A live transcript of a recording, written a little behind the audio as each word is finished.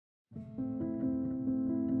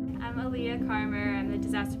Aleia Carmer. I'm the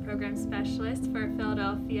Disaster Program Specialist for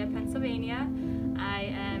Philadelphia, Pennsylvania.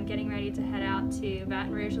 I am getting ready to head out to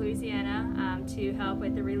Baton Rouge, Louisiana to help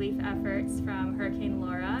with the relief efforts from Hurricane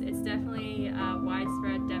Laura. It's definitely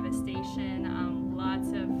widespread devastation, lots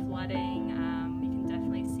of flooding. You can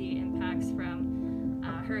definitely see impacts from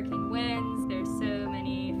hurricane winds. There's so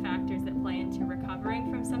many factors that play into recovering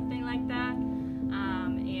from something like that.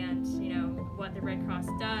 And you know, what the Red Cross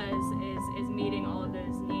does is meeting all of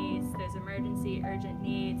those needs, those emergency, urgent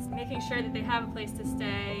needs, making sure that they have a place to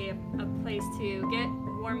stay, a place to get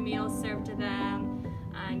warm meals served to them,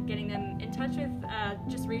 and getting them in touch with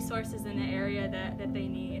just resources in the area that they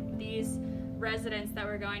need. These residents that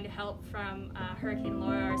we're going to help from Hurricane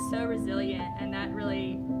Laura are so resilient, and that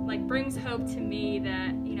really brings hope to me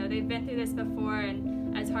that, you know, they've been through this before,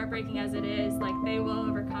 and as heartbreaking as it is, they will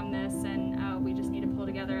overcome this, and we just need to pull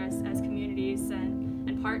together as communities and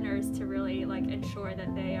partners to really ensure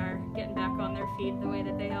that they are getting back on their feet the way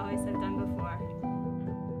that they always have done.